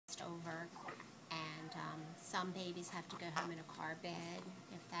some babies have to go home in a car bed.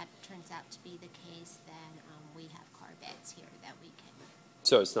 If that turns out to be the case, then we have car beds here that we can.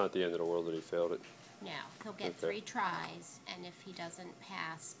 So it's not the end of the world that he failed it? No, he'll get 3 tries, and if he doesn't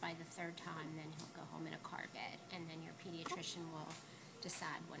pass by the 3rd time, then he'll go home in a car bed, and then your pediatrician will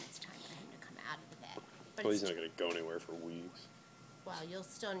decide when it's time for him to come out of the bed. But Well, he's not going to go anywhere for weeks. Well, you'll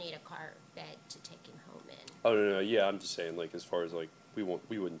still need a car bed to take him home in. Oh, no, yeah, I'm just saying, like, as far as, like, we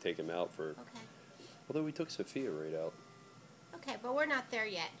wouldn't take him out for... Okay. Although we took Sophia right out. Okay, but we're not there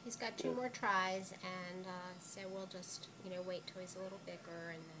yet. He's got 2 more tries, and so we'll just, wait till he's a little bigger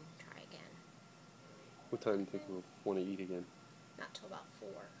and then try again. What time do you think we'll want to eat again? Not till about 4.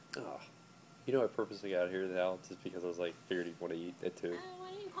 Oh. You know, I purposely got out here to the house just because I was like, figured he'd want to eat at 2. Oh, why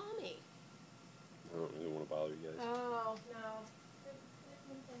didn't you call me? I don't really want to bother you guys. Oh, no.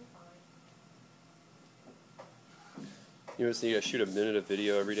 You know, so you gotta shoot a minute of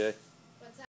video every day?